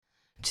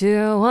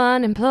Two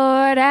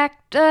unemployed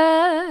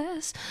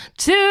actors.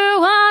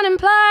 Two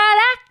unemployed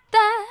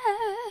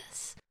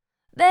actors.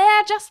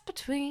 They're just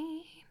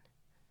between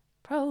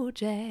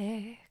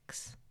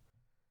projects.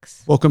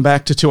 Welcome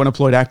back to Two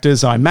Unemployed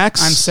Actors. I'm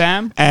Max. I'm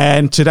Sam.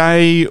 And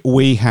today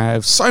we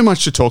have so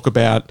much to talk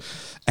about.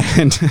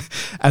 And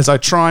as I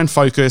try and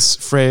focus,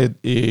 Fred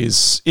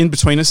is in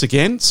between us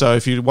again. So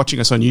if you're watching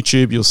us on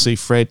YouTube, you'll see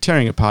Fred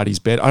tearing apart his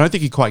bed. I don't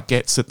think he quite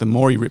gets that the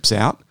more he rips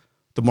out,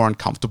 the more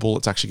uncomfortable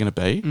it's actually going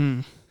to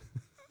be.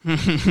 I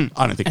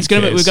don't think it's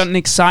going to be. We've got an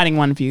exciting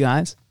one for you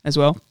guys as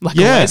well. Like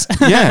always.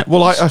 Yeah.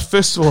 Well, I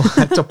first of all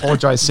had to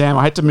apologise, Sam.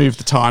 I had to move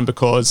the time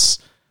because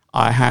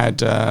I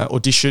had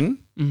audition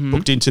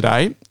booked in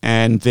today,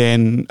 and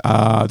then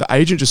the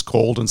agent just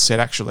called and said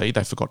actually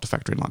they forgot to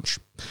factor in lunch,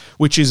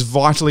 which is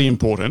vitally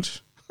important.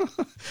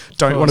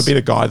 Don't want to be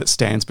the guy that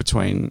stands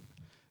between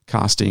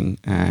casting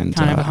and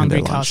Can't have a hungry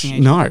and their lunch. casting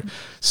agent. No.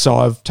 So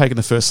I've taken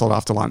the first slot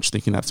after lunch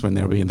thinking that's when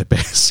they'll be in the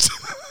best.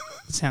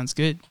 Sounds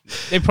good.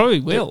 They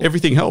probably will.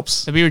 Everything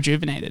helps. They'll be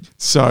rejuvenated.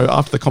 So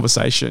after the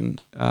conversation,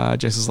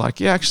 Jess is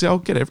like, yeah, actually I'll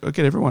get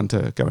everyone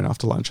to go in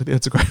after lunch. I think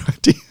that's a great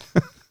idea.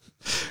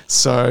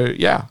 So,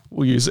 yeah,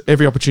 we'll use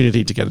every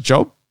opportunity to get a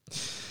job.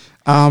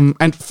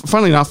 And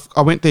funnily enough,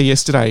 I went there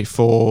yesterday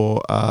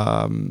for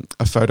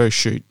a photo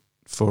shoot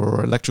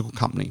for an electrical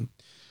company.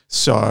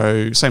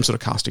 So, same sort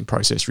of casting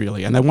process,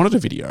 really. And they wanted a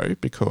video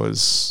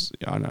because,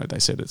 I know they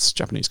said it's a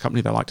Japanese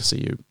company. They like to see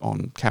you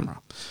on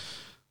camera.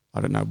 I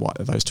don't know why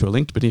those two are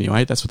linked, but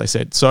anyway, that's what they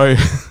said. So,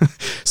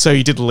 so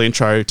you did a little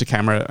intro to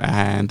camera,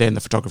 and then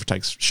the photographer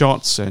takes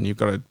shots, and you've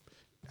got to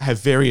have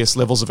various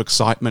levels of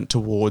excitement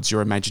towards your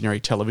imaginary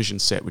television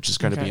set, which is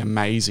going to be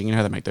amazing. You know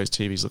how they make those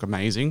TVs look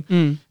amazing,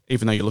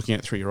 even though you're looking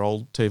at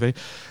 3-year-old TV.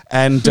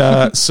 And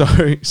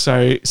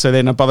so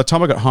then by the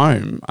time I got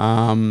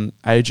home,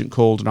 agent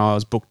called and I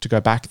was booked to go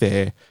back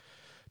there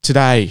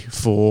today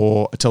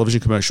for a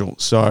television commercial.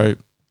 So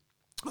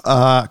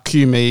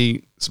cue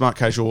me, smart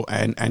casual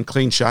and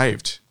clean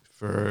shaved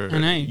for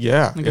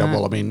yeah.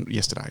 Well, I mean,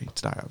 today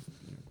I've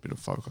a bit of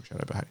 5 o'clock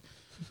shadow, but hey.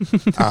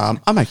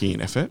 I'm making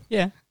an effort.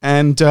 Yeah.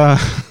 And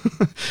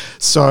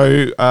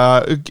so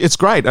it's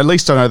great. At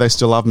least I know they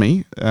still love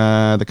me,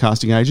 the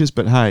casting agents.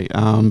 But hey,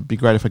 be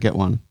great if I get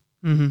one.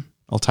 Mm-hmm.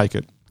 I'll take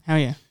it. Hell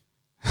yeah.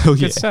 Hell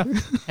yeah. Good stuff.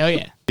 Hell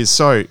yeah.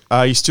 So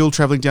are you still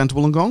travelling down to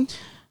Wollongong?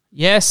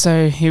 Yeah,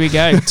 so here we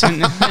go.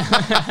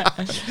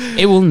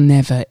 It will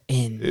never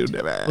end. It'll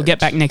never end. We'll get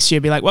back next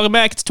year, be like, welcome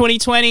back, it's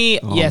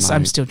 2020. Oh, yes, mate.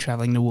 I'm still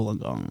travelling to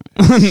Wollongong.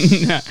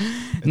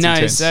 No,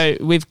 intense. so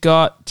we've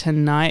got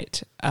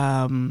tonight,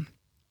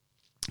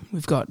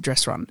 we've got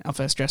dress run. Our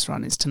first dress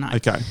run is tonight.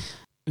 Okay.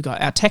 We've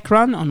got our tech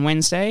run on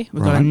Wednesday.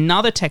 We've got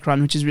another tech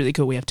run, which is really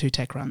cool. We have 2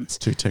 tech runs.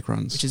 2 tech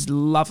runs. Which is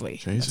lovely.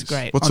 Jesus. That's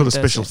great. What On sort of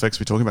Thursday. special effects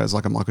are we talking about? It's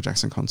like a Michael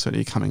Jackson concert. Are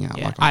you coming out?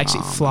 Yeah, like I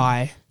actually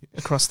fly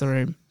across the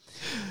room.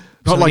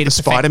 Not So like we the need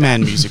to perfect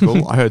Spider-Man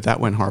musical. I heard that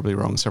went horribly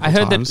wrong several times.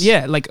 I heard that,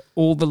 yeah, like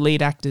all the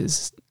lead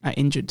actors are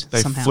injured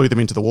They somehow. flew them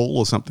into the wall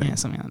or something. Yeah,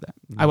 something like that.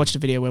 I watched a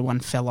video where one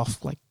fell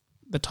off like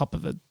the top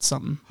of a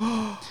something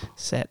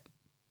set.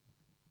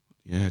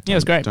 Yeah, it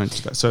was great.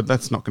 So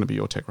that's not going to be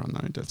your tech run,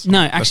 though.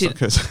 Actually,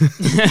 that's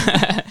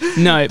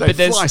no. they But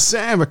there's fly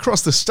Sam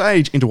across the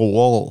stage into a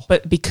wall.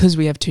 but because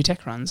we have 2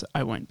 tech runs,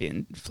 I won't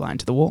be flying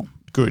to the wall.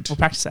 Good. We'll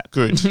practice that.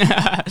 Good.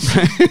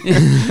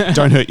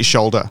 Don't hurt your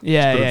shoulder.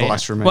 Yeah, Good yeah.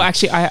 advice from me. Well,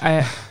 actually,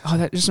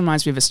 that just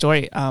reminds me of a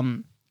story.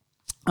 I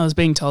was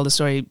being told a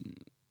story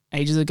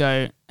ages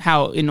ago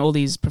how in all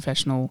these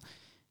professional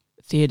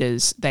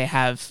theatres they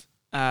have,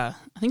 I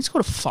think it's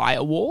called a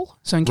firewall.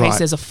 So in case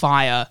there's a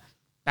fire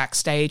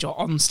backstage or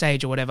on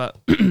stage or whatever,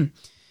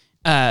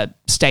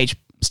 stage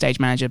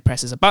manager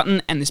presses a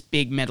button and this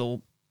big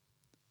metal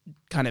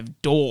kind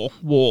of door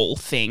wall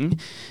thing.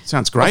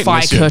 Sounds great. A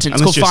fire curtain.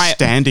 Unless you're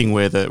standing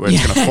where it's going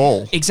to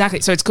fall.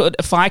 Exactly. So it's called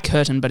a fire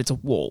curtain, but it's a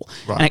wall.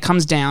 Right. And it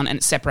comes down and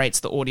it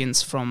separates the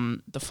audience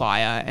from the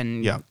fire.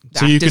 And Yeah. the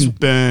So you actors- can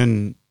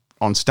burn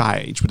on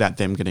stage without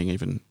them getting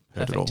even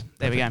hurt at all. Perfect.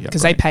 There we go. Yeah,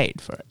 Because they brilliant.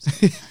 paid for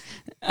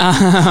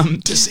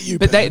it. To see you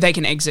But burn. they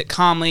can exit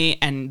calmly,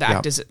 and the Yep.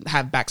 actors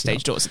have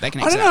backstage doors that they can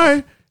I exit. don't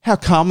know how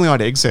calmly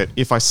I'd exit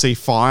if I see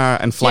fire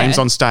and flames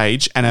Yeah. on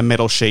stage and a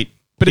metal sheet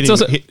But it's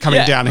also- coming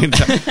yeah. down. I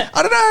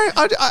don't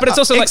know. But it's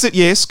also like- exit,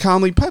 yes.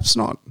 Calmly, perhaps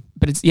not.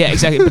 But it's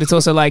exactly. But it's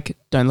also like,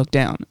 don't look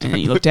down, and then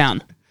you look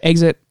down,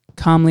 exit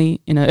calmly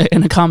in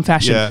a calm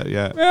fashion.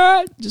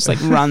 Yeah. Just like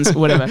runs,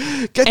 whatever.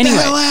 Get Anyway.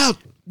 the hell out.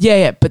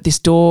 Yeah. But this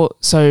door,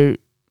 so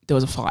there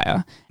was a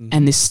fire,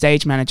 and this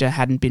stage manager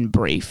hadn't been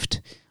briefed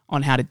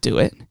on how to do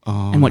it.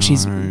 Oh, And what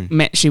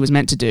no. she was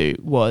meant to do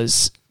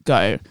was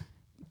go,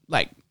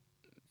 like,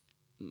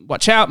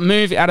 watch out,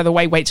 move out of the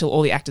way, wait till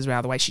all the actors were out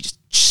of the way. She just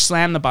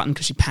slammed the button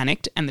because she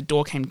panicked, and the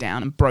door came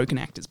down and broke an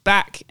actor's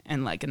back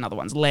and like another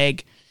one's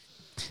leg.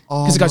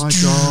 Oh, 'Cause it goes my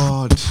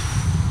God.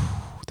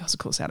 That was a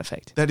cool sound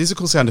effect. That is a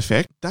cool sound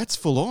effect. That's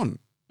full on.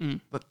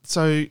 But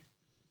so,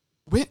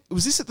 where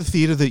was this at the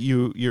theatre that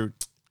you're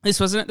This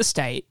wasn't at the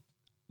State.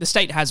 The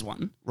State has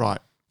one. right?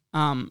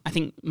 I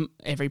think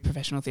every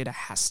professional theatre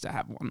has to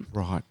have one.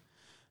 Right.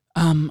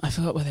 I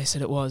forgot where they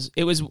said it was.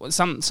 It was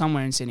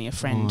somewhere in Sydney. A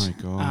friend.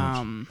 Oh my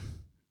God.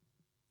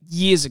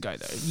 Years ago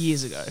though.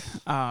 Years ago.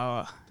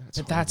 That's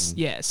horrible.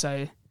 yeah.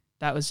 So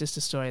that was just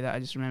a story that I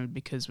just remembered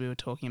because we were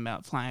talking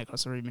about flying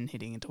across a room and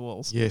hitting into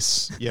walls.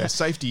 Yes, yeah,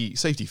 safety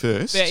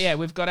first. But yeah,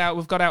 we've got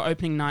our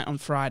opening night on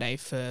Friday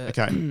for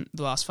Okay.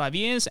 the last 5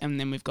 years, and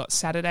then we've got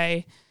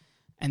Saturday,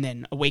 and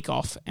then a week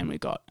off, and we've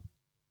got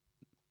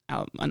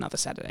another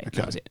Saturday. Okay.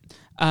 That was it.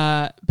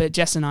 But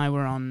Jess and I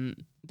were on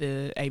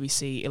the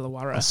ABC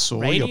Illawarra I saw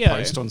radio your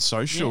post on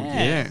social.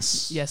 Yeah.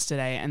 Yes,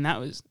 yesterday, and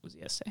that was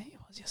yesterday. It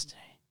was yesterday.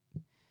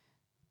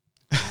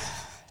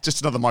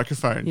 just another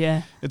microphone.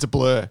 Yeah. It's a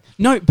blur.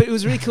 No, but it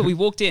was really cool. We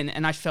walked in,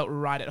 and I felt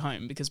right at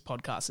home because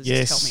podcasters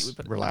Yes, just helped me. We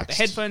put relaxed.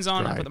 the headphones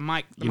on. I Great. put the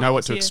mic. You know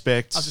what to here.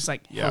 expect. I was just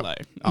like, Yep. hello.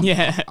 I'm,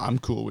 Yeah. I'm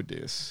cool with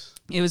this.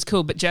 It was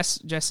cool, but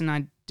Jess and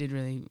I did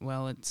really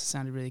well. It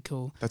sounded really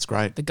cool. That's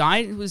great. The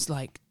guy was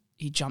like,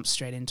 he jumped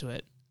straight into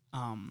it.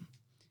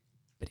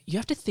 But you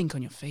have to think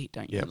on your feet,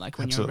 don't you? Yeah, Like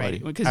when absolutely. you're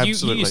ready. Because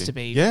you used to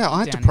be. Yeah,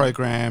 I had to down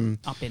program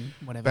up in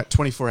whatever. about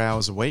 24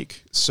 hours a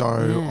week. So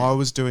Yeah. I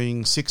was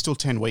doing 6 till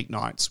 10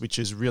 weeknights, which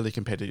is really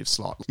competitive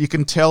slot. You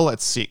can tell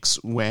at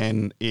 6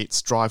 when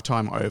it's drive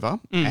time over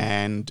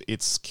and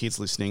it's kids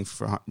listening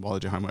while they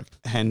do homework.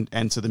 And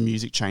so the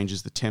music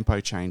changes, the tempo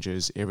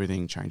changes,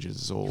 everything changes.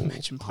 It's all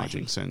Imagine playing.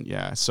 hijinks. And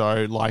yeah,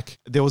 so like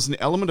there was an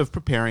element of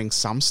preparing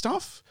some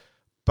stuff,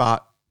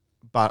 but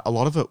a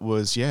lot of it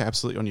was, yeah,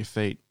 absolutely on your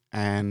feet.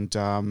 And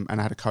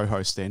I had a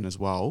co-host then as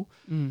well.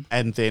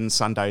 And then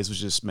Sundays was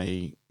just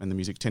me and the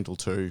music 10 till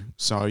 2.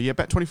 So yeah,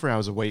 about 24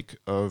 hours a week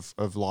of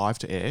live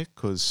to air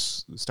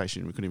because the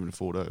station, we couldn't even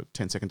afford a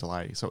 10-second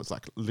delay. So it's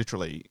like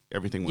literally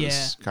everything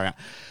was going out.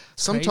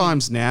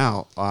 Sometimes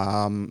now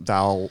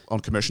they'll, on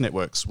commercial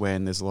networks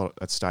when there's a lot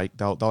at stake,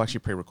 they'll actually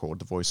pre-record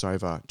the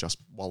voiceover just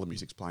while the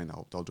music's playing.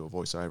 They'll do a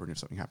voiceover and if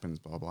something happens,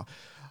 blah, blah,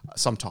 blah.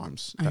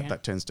 Sometimes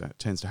that tends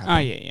to happen. Oh,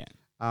 yeah.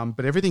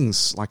 But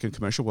everything's like in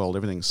commercial world,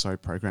 everything's so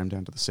programmed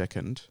down to the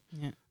second.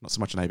 Yeah. Not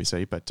so much in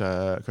ABC, but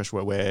commercial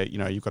world where, you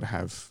know, you've got to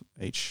have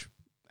each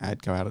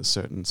ad go out at a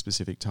certain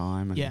specific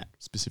time and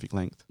specific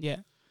length. Yeah.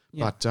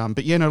 Yeah.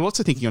 But yeah, no, lots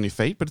of thinking on your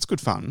feet, but it's good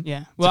fun.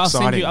 Yeah. Well, It's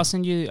I'll exciting.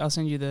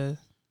 send you the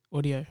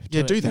audio.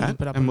 Yeah, do You can that,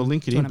 put up and we'll on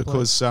link it To in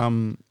Unemployed.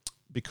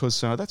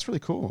 because that's really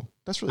cool.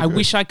 That's really I good.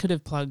 wish I could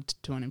have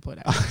plugged To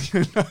Unemployed,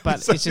 actually.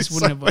 But it just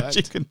wouldn't have much you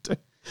worked. can do.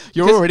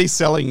 You're already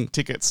selling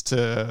tickets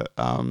to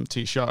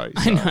your show. So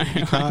I know.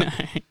 you can't-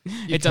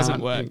 you It doesn't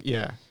can't- work.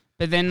 Yeah.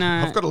 But then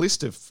I've got a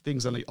list of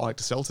things I like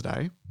to sell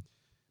today.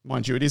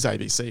 Mind you, it is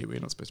ABC. We're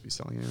not supposed to be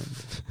selling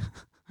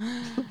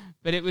anything.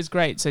 but it was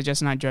great. So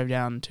Jess and I drove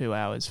down 2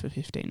 hours for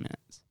 15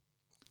 minutes.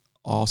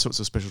 Oh, so it's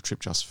a special trip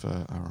just for...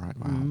 All right,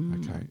 wow.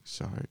 Okay,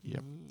 so,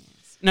 yep.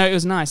 No, it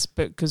was nice,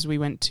 but because we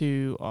went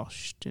to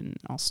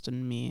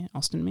Austinmere.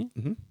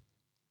 Mm-hmm. Do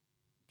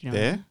you know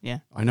There? where? Yeah.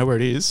 I know where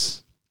it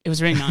is. It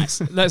was really nice.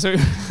 So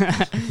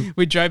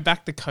we drove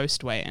back the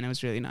coastway and it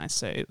was really nice.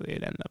 So it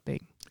ended up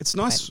being It's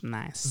nice. quite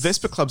nice.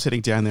 Vespa Club's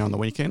heading down there on the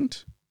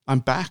weekend. I'm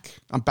back.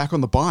 I'm back on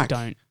the bike.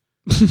 Don't.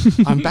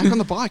 I'm back on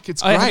the bike.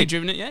 It's Oh, have you great.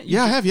 driven it yet?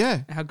 Yeah, I have,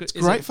 yeah. How good It's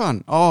is great it?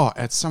 fun. Oh,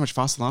 it's so much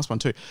faster than the last one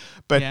too.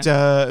 But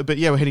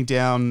yeah, we're heading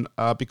down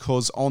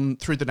because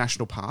through the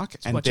national park,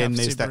 and watch then out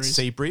for there's that Subarus.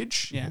 sea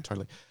bridge. Yeah.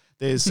 Totally.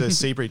 There's a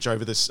sea bridge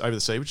over the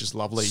sea, which is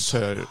lovely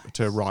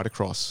to ride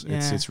across.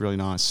 Yeah. It's really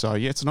nice. So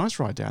yeah, it's a nice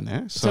ride down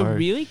there. It's So a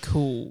really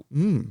cool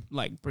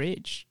like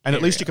bridge. and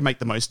at least you area. can make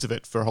the most of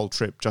it for a whole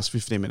trip. Just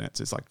 15 minutes.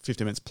 It's like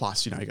 15 minutes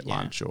plus. You know, you get Yeah.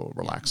 lunch or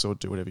relax or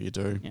do whatever you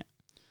do. Yeah.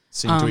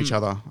 Sing to each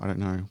other. I don't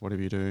know.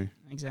 Whatever you do.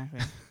 Exactly.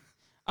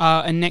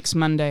 And next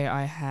Monday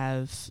I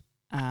have.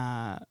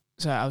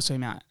 So I was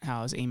talking about how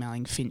I was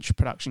emailing Finch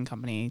Production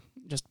Company,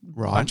 just a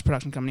Right. bunch of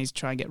production companies to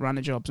try and get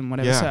runner jobs and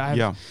whatever. Yeah. So I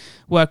yeah.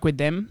 work with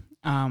them.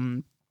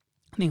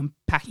 I think I'm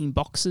packing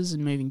boxes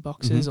and moving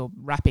boxes or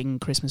wrapping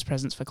Christmas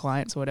presents for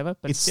clients or whatever.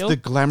 But It's still, the it's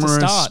a glamorous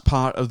start.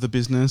 part of the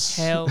business.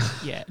 Hell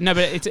yeah. No,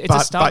 but it's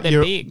But- a start. but They're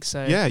you're- big.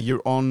 So Yeah,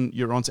 you're on,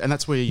 and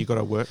that's where you got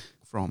to work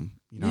from.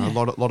 You know, Yeah. a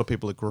lot of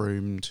people are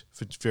groomed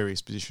for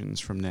various positions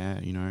from there.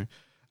 You know,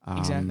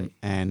 Exactly.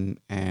 and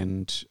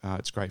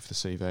it's great for the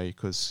CV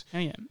because oh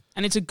yeah,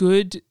 and it's a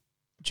good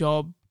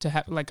job to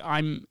have. Like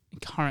I'm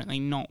currently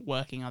not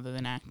working other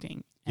than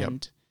acting, Yep.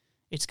 and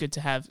it's good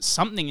to have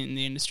something in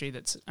the industry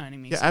that's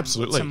earning me Yeah,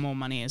 absolutely. some more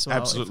money as well.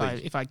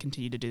 Absolutely. If I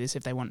continue to do this,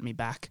 if they want me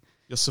back.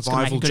 your gonna make a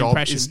survival good job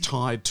impression. is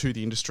tied to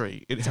the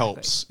industry. It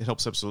helps. It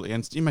helps absolutely,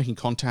 and you're making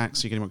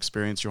contacts. You're getting more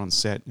experience. You're on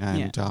set,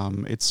 and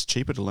it's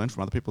cheaper to learn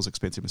from other people's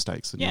expensive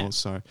mistakes than Yeah. yours.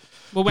 So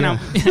Well, when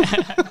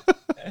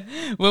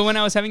when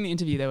I was having the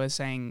interview, they were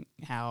saying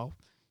how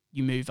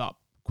you move up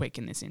quick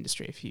in this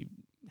industry if you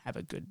have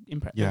a good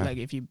impression. Yeah. Like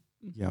if you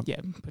yeah,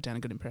 put down a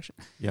good impression.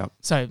 yeah,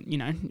 So, you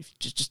know,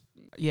 if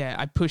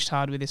I pushed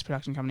hard with this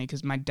production company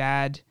because my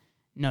dad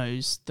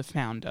knows the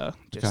founder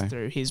just Okay.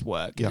 through his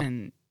work. Yep.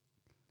 And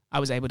I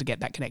was able to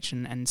get that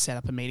connection and set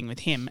up a meeting with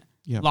him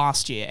Yep.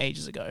 last year,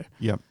 ages ago.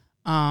 yeah.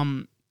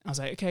 I was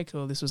like, okay,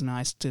 cool. This was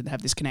nice to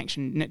have this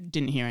connection.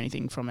 Didn't hear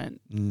anything from it.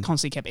 Mm.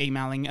 Constantly kept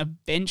emailing.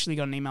 Eventually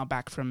got an email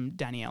back from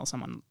Danielle,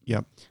 someone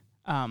Yep.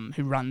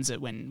 who runs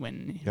it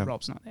when Yep.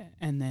 Rob's not there,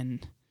 and then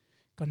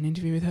got an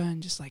interview with her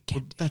and just like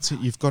kept That's it.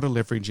 You've got to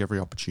leverage every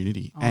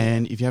opportunity. Oh,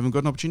 and if you haven't got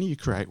an opportunity, you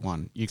create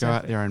one. You go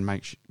out Exactly. there and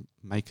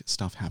make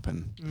stuff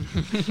happen.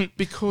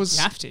 Because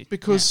You have to.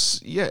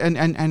 Because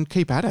and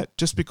keep at it.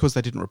 Just because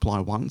they didn't reply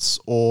once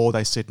or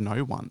they said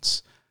no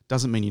once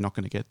doesn't mean you're not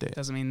going to get there.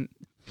 Doesn't mean.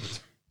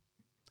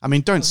 I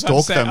mean, don't was about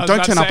to stalk say- them. I was Don't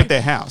about to turn up say- at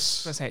their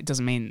house. I say it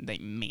doesn't mean they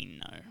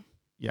mean no.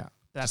 Yeah.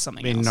 That's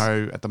something I mean, else.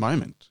 no at the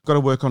moment. Got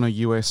to work on a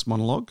US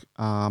monologue.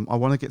 I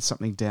want to get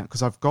something down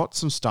because I've got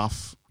some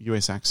stuff,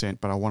 US accent,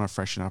 but I want to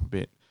freshen up a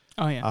bit.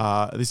 Oh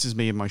yeah. This is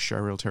me in my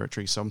showreel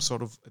territory. So I'm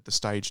sort of at the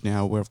stage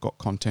now where I've got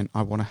content.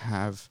 I want to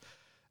have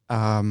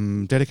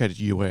dedicated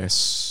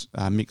US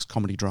mixed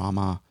comedy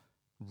drama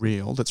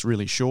reel that's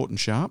really short and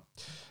sharp.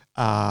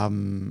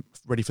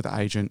 Ready for the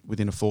agent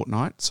within a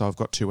fortnight. So I've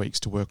got 2 weeks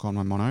to work on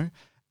my mono.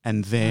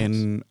 And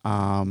then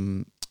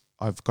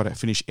I've got to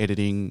finish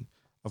editing.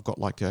 I've got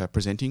like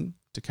presenting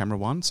to Camera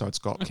One. So it's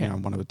got Okay.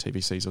 one of the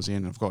TVCs I was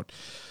in. I've got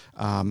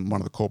one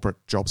of the corporate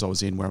jobs I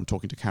was in where I'm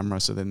talking to camera.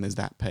 So then there's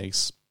that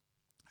piece.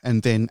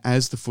 And then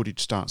as the footage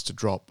starts to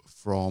drop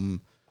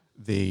from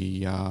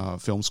the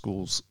film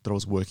schools that I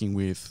was working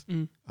with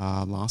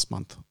last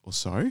month or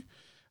so,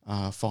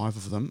 5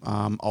 of them,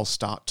 I'll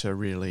start to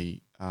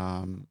really,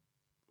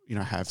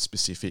 have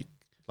specific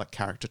like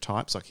character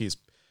types. Like here's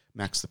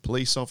Max the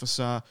police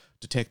officer,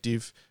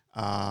 detective,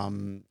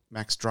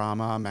 Max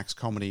drama, Max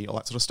comedy, all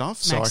that sort of stuff.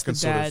 Max so I the can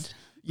sort dad.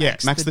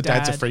 of Max the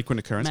dad's a dad. frequent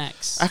occurrence.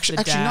 Max. Actually,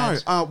 the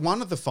dad. no.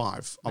 One of the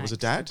 5, I was Max a the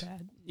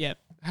dad. Yep.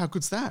 How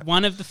good's that?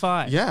 One of the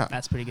 5. Yeah.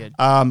 That's pretty good.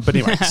 But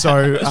anyway,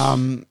 so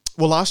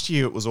well, last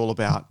year it was all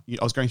about.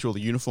 I was going through all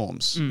the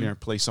uniforms,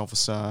 police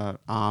officer,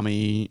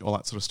 army, all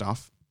that sort of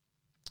stuff.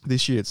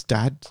 This year it's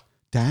dads.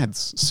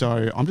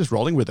 So I'm just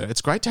rolling with it.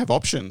 It's great to have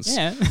options.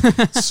 Yeah.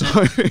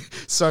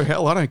 So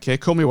hell, I don't care.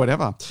 Call me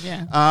whatever.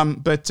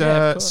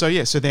 Yeah.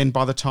 So then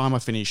by the time I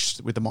finish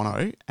with the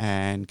mono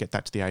and get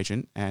that to the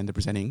agent and the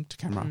presenting to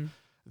camera,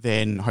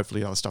 then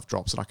hopefully other stuff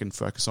drops and I can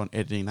focus on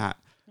editing that.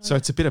 So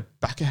it's a bit of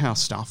back of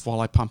house stuff while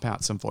I pump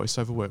out some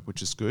voiceover work,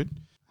 which is good.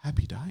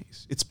 Happy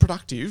days. It's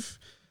productive.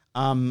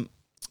 I'm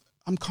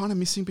kind of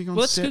missing being on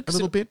Well, that's set good a 'cause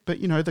little bit, but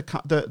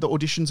the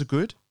auditions are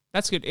good.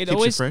 That's good. It Keeps you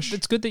always fresh.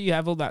 It's good that you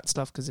have all that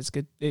stuff because it's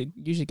good. It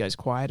usually goes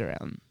quiet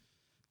around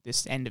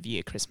this end of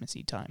year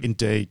Christmassy time.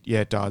 Indeed,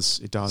 yeah, it does.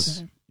 It does.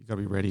 So- You've got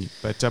to be ready,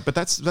 but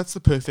that's the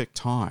perfect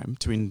time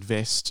to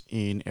invest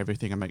in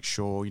everything and make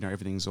sure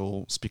everything's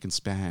all spick and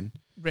span.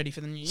 Ready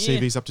for the new year.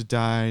 CV's up to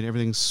date.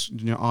 Everything's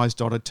I's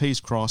dotted, T's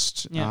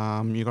crossed.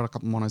 Yeah. You got a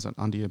couple monos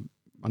under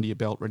your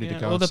belt, ready to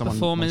go. All if the someone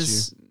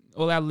wants performers,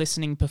 all our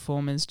listening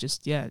performers,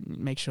 just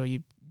make sure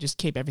you just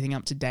keep everything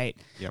up to date.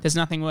 Yep. There's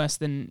nothing worse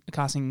than a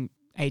casting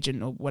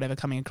agent or whatever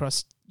coming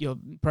across your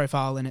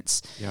profile and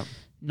it's Yep.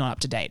 not up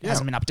to date. It Yeah.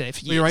 hasn't been up to date for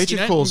years. Well, your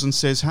agent you know? calls and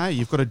says, "Hey,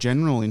 you've got a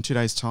general in 2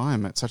 days'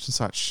 time at such and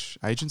such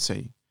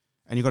agency,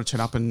 and you've got to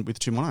turn up with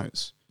 2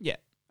 monos." Yeah.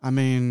 I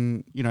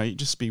mean, you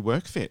just be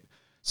work fit.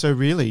 So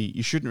really,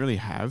 you shouldn't really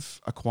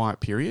have a quiet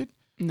period.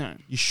 No.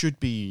 You should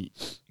be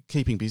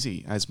keeping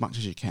busy as much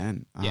as you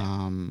can,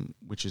 Yeah.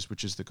 which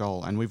is the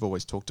goal. And we've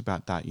always talked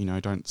about that.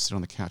 Don't sit on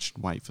the couch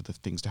and wait for the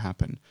things to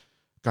happen.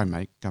 Go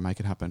make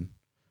it happen.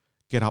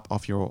 Get up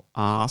off your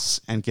ass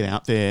and get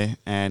out there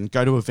and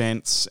go to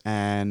events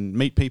and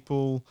meet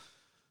people,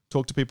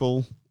 talk to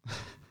people,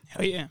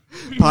 Hell yeah.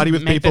 party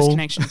with Make those people.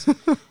 connections.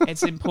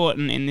 It's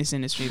important in this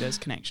industry, those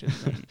connections,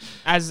 and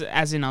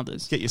as in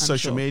others. Get your I'm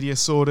social sure. media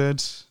sorted,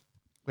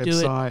 Do it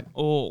website,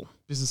 all.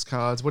 business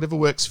cards, whatever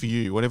works for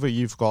you, whatever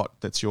you've got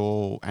that's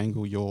your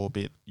angle, your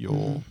bit,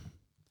 you're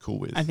cool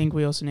with. I think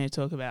we also need to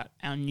talk about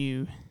our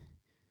new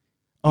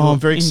I'm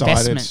very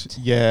investment. excited.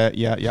 Yeah.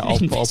 I'll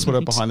put it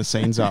Investment. behind the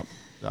scenes up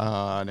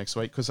next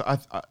week because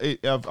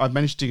I've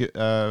managed to get,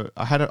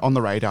 I had it on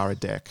the radar a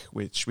deck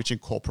which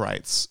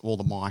incorporates all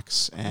the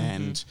mics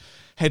and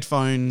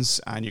headphones,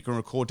 and you can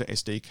record to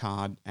SD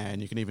card,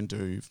 and you can even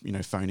do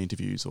phone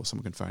interviews, or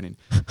someone can phone in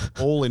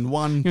all in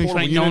one portable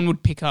no unit. one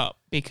would pick up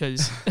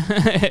because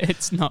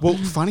it's not. Well,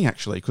 funny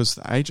actually, because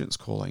the agent's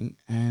calling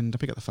and I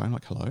pick up the phone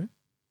like, hello,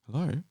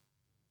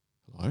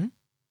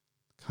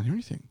 can't hear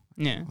anything.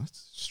 Yeah. Oh,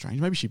 that's strange.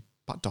 Maybe she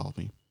butt dialed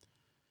me.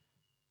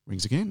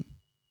 Rings again.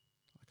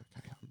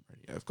 Like, okay, I'm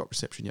ready. I've got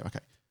reception. Yeah, okay.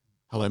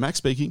 Hello, Max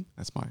speaking.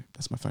 That's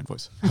my phone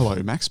voice. Hello,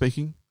 Max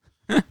speaking.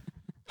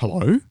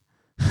 Hello?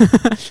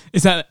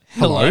 Is that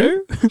hello?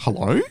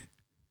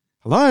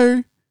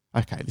 Hello?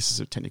 Okay, this is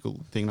a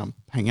technical thing and I'm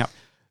hanging up.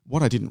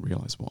 What I didn't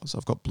realise was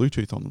I've got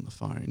Bluetooth on the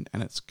phone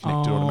and it's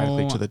connected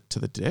automatically to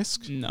the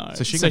desk. No.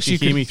 So she can actually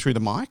hear me through the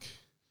mic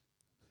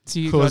So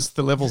you because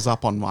the level's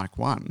up on mic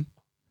 1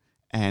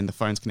 and the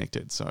phone's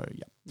connected. So,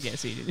 yeah. yeah,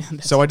 so you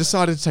did. So I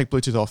decided to take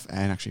Bluetooth off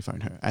and actually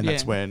phone her. And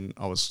that's Yeah. when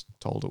I was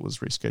told it was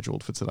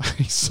rescheduled for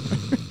today.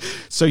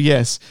 So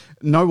yes,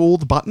 know all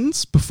the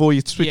buttons before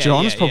you switch it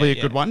on is probably a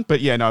good one.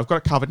 But yeah, no, I've got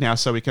it covered now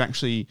so we can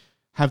actually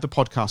have the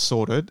podcast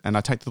sorted. And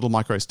I take the little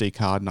micro SD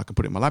card and I can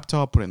put it in my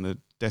laptop, put it in the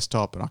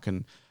desktop, and I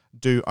can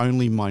do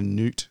only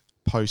minute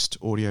post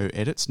audio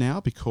edits now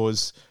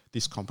because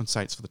this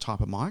compensates for the type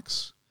of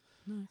mics.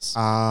 Nice.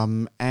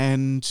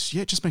 And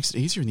yeah, it just makes it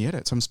easier in the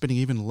edit. So I'm spending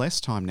even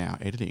less time now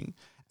editing,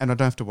 and I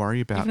don't have to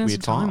worry about Even has weird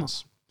a timer.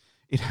 files.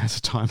 It has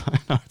a timer.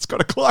 No, it's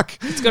got a clock.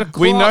 It's got a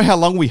clock. We know how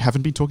long we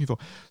haven't been talking for.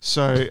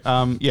 So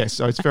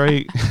so it's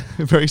very,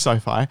 very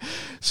sci-fi.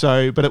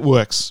 So, but it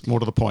works. More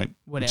to the point,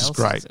 What which else is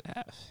great. does it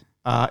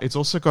have? It's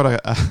also got a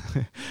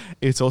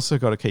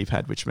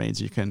keypad, which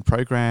means you can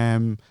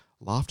program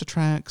laughter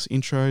tracks,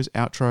 intros,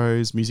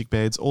 outros, music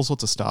beds, all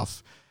sorts of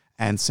stuff.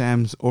 And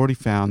Sam's already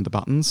found the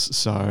buttons,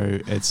 so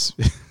it's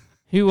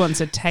Who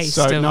wants a taste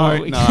so of no.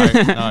 what we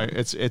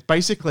It's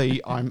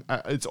basically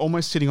it's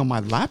almost sitting on my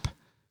lap,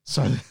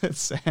 so that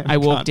Sam I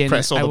walked can't in.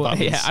 press all the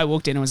buttons. I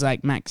walked in and was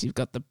like, Max, you've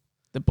got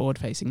the board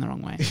facing the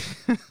wrong way.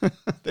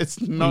 There's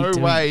What are no you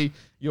doing? way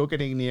you're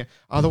getting near.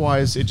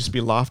 Otherwise, it'd just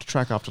be laughter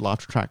track after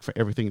laughter track for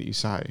everything that you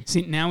say,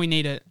 See, now we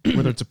need a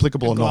whether it's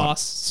applicable or not.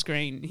 glass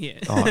screen here.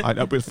 Oh, I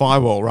know, with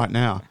firewall right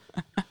now.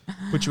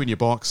 Put you in your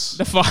box,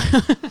 The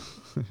fire.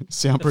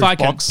 soundproof fire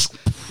code. box.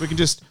 We can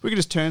just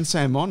turn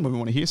Sam on when we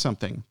want to hear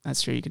something.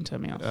 That's true. You can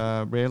turn me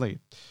off. Rarely.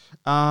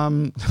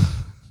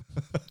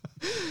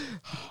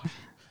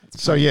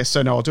 So yes,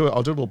 so no, I'll do a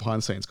little behind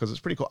the scenes because it's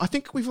pretty cool. I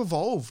think we've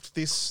evolved.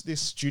 This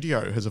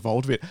studio has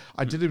evolved a bit.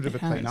 I did a bit of a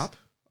It has. clean up.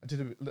 I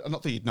did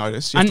not that you'd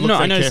notice. You I have to look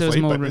very noticed there was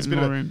carefully, more but room. there's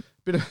More room.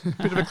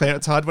 bit of a clean.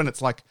 It's hard when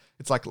it's like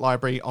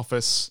library,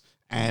 office,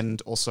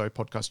 and also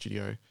podcast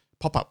studio,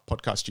 pop-up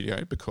podcast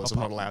studio, because I'm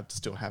not allowed to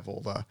still have all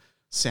the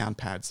sound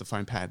pads, the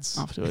phone pads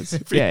Afterwards.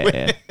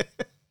 everywhere.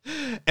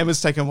 Yeah.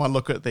 Emma's taken one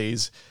look at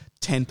these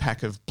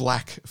 10-pack of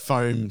black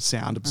foam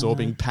sound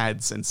absorbing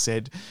pads and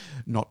said,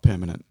 not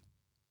permanent.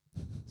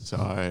 So,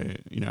 I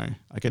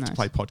get to Nice.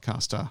 play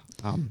podcaster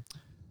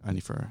only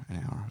for an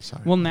hour or so.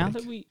 Well, a now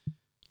week.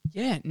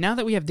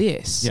 that we have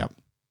this, Yeah.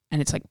 and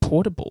it's like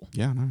portable,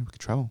 Yeah, no, we could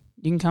travel.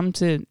 you can come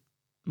to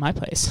my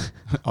place.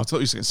 I thought you were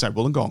going to say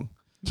Wollongong.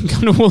 You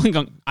can come to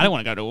Wollongong. I don't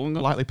want to go to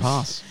Wollongong. Lightly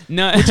pass.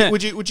 No.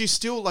 Would you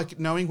still, like,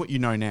 knowing what you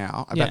know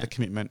now about Yeah. the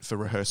commitment for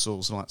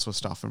rehearsals and all that sort of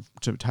stuff and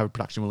to have a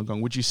production in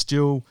Wollongong, would you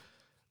still,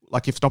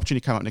 like, if an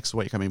opportunity came up next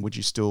week, I mean, would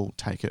you still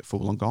take it for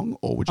Wollongong,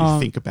 or would you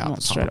think about not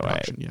the straight type of away.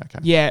 production? Yeah, okay.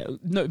 Yeah,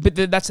 no, but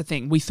that's the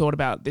thing. We thought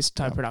about this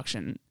type of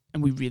production,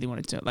 and we really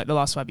wanted to. Like the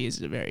last 5 years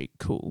is a very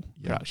cool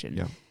production.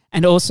 Yeah.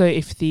 And also,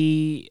 if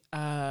the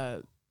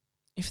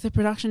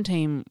production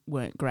team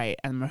weren't great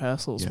and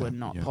rehearsals were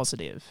not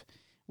positive,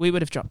 we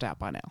would have dropped out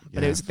by now. But Yeah,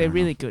 they're fair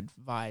really good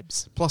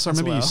vibes. Plus, I as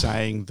remember you well.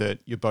 saying that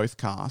you're both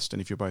cast,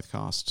 and if you're both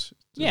cast,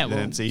 Yeah, then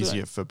well, it's do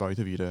easier it. for both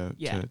of you to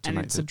Yeah, to and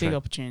make it's the a big track.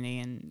 opportunity,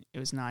 and it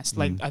was nice.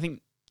 Like I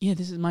think,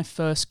 this is my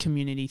first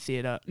community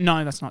theatre.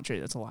 No, that's not true.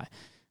 That's a lie.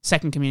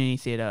 Second community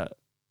theatre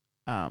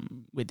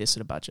with this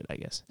sort of budget, I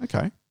guess.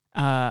 Okay,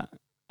 I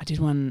did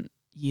one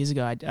years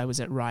ago. I was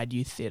at Ryde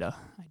Youth Theatre.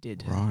 I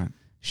did right. a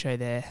show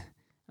there.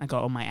 I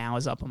got all my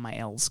hours up on my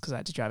L's because I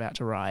had to drive out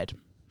to Ryde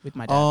with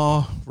my dad.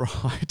 Oh,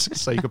 right.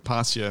 So you could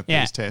pass your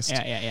first test.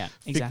 Yeah,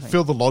 exactly.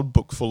 Fill the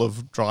logbook full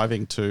of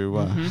driving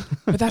to.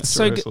 But that's to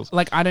so good. rehearsals.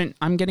 Like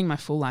I'm getting my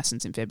full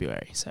license in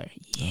February. So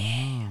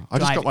yeah, I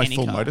just drive got my any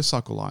full car.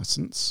 motorcycle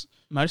license.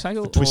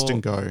 Motorcycle. For twist or-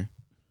 and go.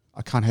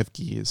 I can't have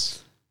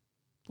gears.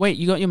 Wait,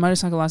 you got your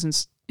motorcycle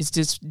license? Is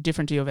this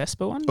different to your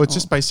Vespa one? Oh, it's or-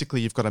 just basically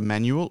you've got a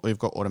manual or you've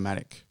got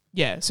automatic.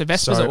 yeah. So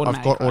Vespa's So are automatic.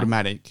 I've got right?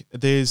 automatic.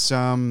 There's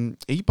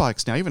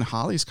e-bikes now. Even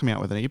Harley's come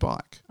out with an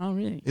e-bike. Oh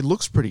really? It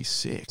looks pretty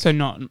sick. So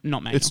not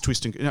manual. It's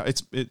twist and go. No,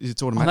 it's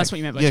automatic. Oh, that's what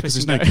you meant by yeah, because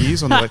twist there's and no go.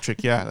 gears on the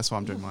electric. Yeah, that's why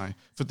I'm doing my.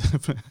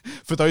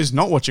 For those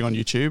not watching on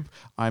YouTube,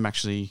 I'm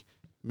actually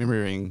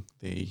mirroring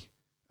the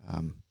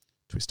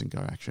twist and go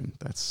action.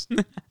 That's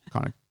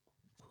kind of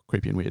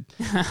creepy and weird.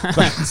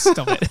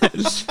 Stop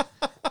it.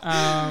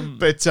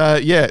 But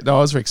yeah, no, I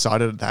was very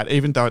excited at that.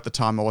 Even though at the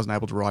time I wasn't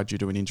able to ride due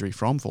to an injury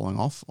from falling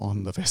off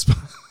on the Vespa.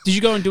 Did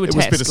you go and do a It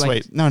test? was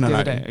bittersweet. No. the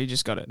other day, or you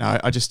just got it. No,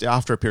 I just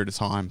after a period of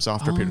time. So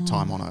after a period of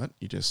time on it,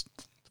 you just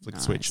flick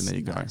the switch and there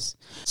you go. Nice.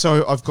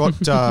 So I've got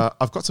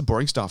I've got some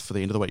boring stuff for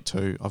the end of the week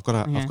too. I've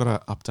got Okay.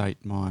 to update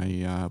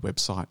my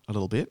website a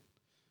little bit.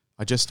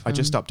 I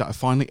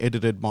finally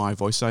edited my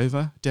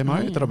voiceover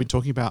demo that I've been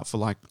talking about for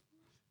like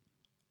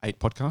 8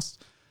 podcasts.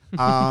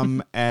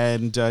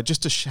 And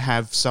just to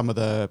have some of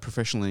the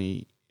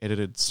professionally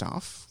edited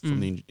stuff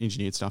from the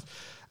engineered stuff,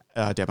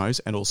 demos,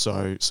 and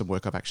also some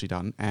work I've actually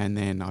done. And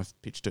then I've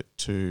pitched it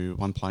to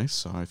one place,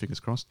 so fingers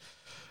crossed,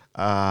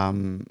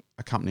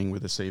 accompanying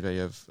with a CV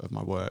of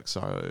my work.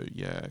 So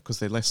yeah, because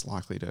they're less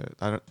likely to,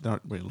 they're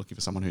not really looking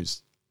for someone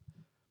who's,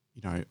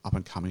 up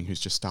and coming,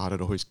 who's just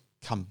started or who's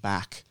come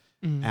back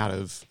out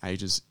of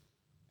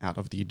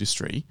the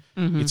industry.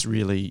 It's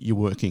really you're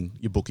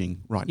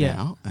booking right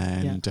now,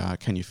 and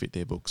can you fit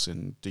their books,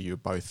 and do you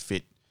both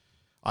fit?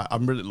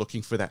 I'm really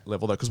looking for that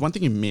level though, because one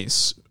thing you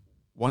miss.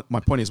 My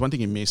point is, one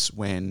thing you miss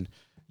when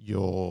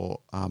you're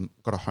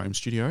got a home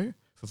studio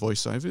for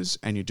voiceovers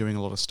and you're doing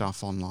a lot of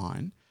stuff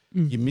online,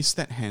 you miss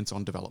that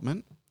hands-on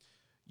development.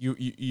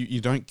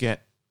 You don't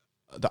get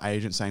the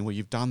agent saying, well,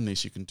 you've done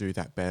this, you can do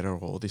that better,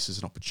 or this is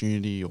an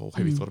opportunity, or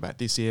have you thought about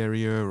this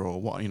area, or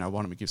what, why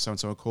don't we give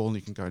so-and-so a call and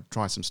you can go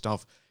try some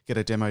stuff, get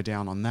a demo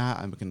down on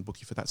that, and we can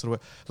book you for that sort of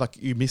work. Like,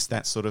 you miss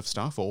that sort of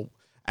stuff,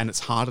 and it's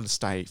harder to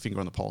stay finger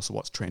on the pulse of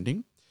what's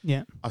trending.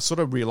 Yeah. I sort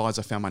of realised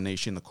I found my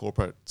niche in the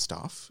corporate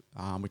stuff,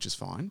 which is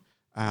fine,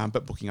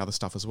 but booking other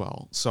stuff as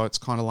well. So it's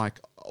kind of like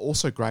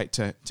also great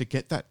to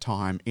get that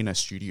time in a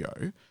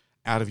studio,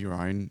 out of your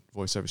own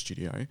voiceover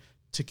studio,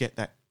 to get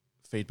that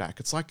feedback.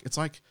 It's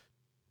like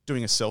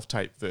doing a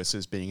self-tape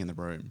versus being in the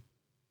room,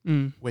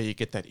 where you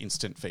get that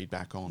instant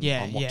feedback on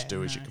what to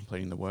do as you're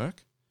completing the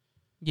work.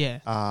 Yeah,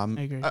 I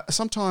agree.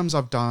 Sometimes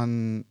I've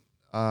done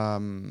a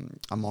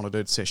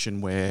monitored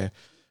session where,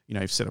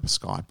 you've set up a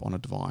Skype on a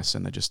device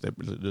and they're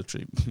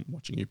literally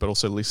watching you, but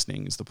also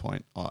listening is the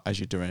point as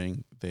you're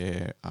doing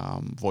their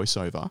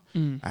voiceover,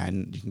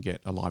 and you can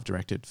get a live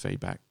directed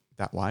feedback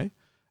that way.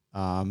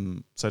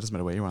 So it doesn't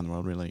matter where you are in the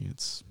world, really.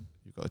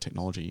 You've got the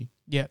technology.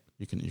 Yeah,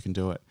 you can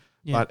do it.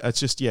 Yeah. But it's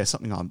just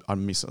something I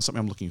miss. Something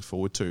I'm looking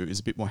forward to is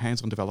a bit more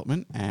hands-on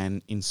development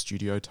and in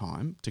studio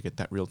time to get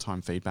that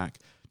real-time feedback,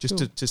 just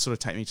to sort of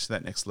take me to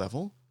that next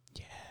level.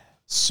 Yeah.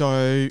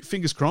 So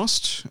fingers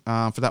crossed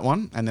for that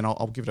one, and then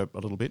I'll give it a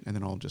little bit, and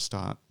then I'll just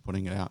start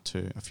putting it out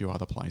to a few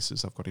other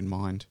places I've got in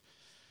mind,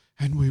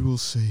 and we will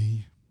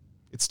see.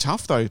 It's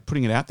tough though,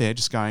 putting it out there,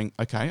 just going,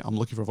 okay, I'm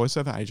looking for a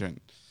voiceover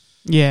agent.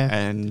 Yeah.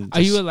 And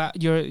are you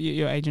allowed? Your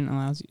agent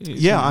allows you?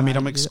 Yeah, I mean,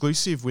 I'm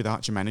exclusive with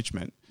Archer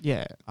Management.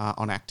 Yeah.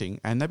 On acting,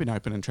 and they've been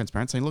open and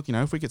transparent, saying, look,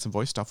 if we get some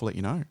voice stuff, we'll let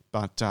you know,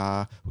 but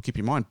we'll keep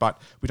you in mind.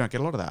 But we don't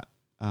get a lot of that.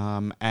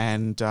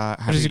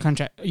 What is your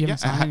contract? You haven't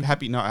signed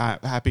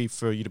happy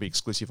for you to be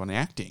exclusive on the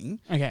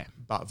acting. Okay.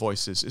 But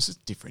voices is a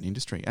different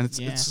industry, and it's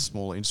a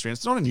smaller industry, and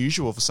it's not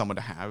unusual for someone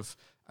to have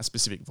a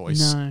specific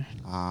voice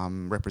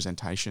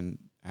representation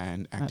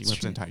and acting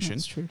representation.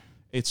 That's true.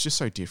 It's just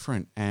so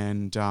different,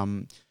 and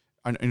a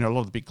lot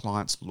of the big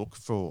clients look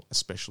for a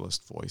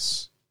specialist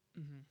voice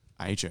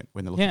agent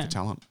when they're looking for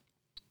talent.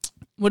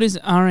 What is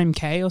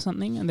RMK or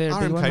something? And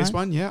RMK's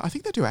one, yeah. I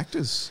think they do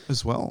actors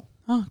as well.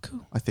 Oh,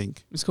 cool. I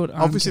think it's called RMK.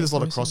 Obviously, there's a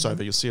lot of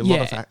crossover. You'll see a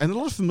lot of and a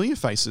lot of familiar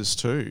faces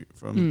too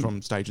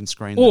from stage and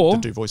screen that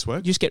do voice work.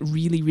 You just get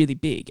really, really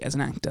big as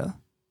an actor,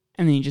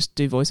 and then you just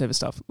do voiceover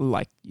stuff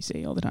like you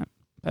see all the time.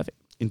 Perfect.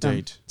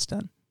 Indeed, done. It's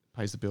done.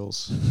 Pays the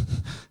bills.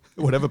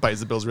 Whatever pays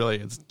the bills, really.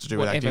 It's to do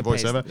with acting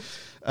voiceover.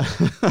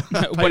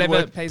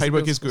 Paid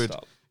work is good.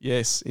 Stop.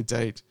 Yes,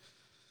 indeed.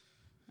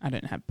 I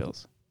don't have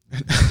bills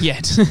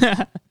yet.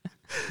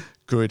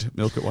 Good,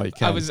 milk it while you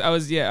can. I was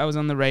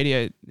on the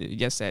radio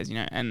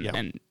yesterday,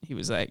 and he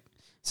was like,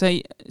 so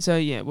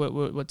yeah,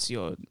 what's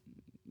your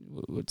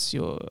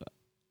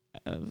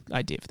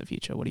idea for the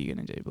future? What are you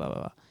going to do? Blah blah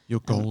blah. Your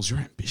goals, your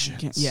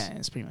ambitions. Yeah,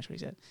 that's pretty much what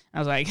he said. I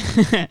was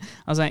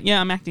like, yeah,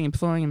 I'm acting and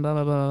performing and blah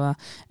blah blah blah.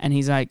 And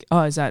he's like,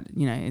 oh, is that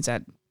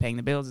paying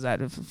the bills? Is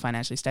that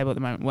financially stable at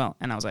the moment? Well,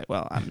 and I was like,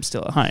 well, I'm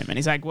still at home. And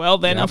he's like, well,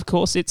 then of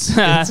course it's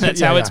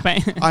that's how it's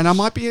paying. And I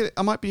might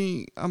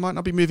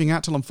not be moving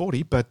out till I'm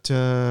 40, but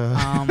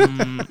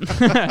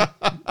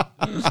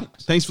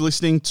thanks for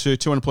listening to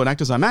Two Unemployed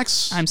Actors. I'm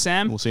Max. I'm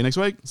Sam. We'll see you next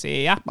week.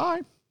 See ya.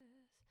 Bye.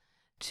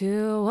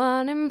 Two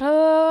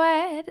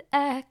unemployed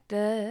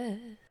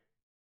actors.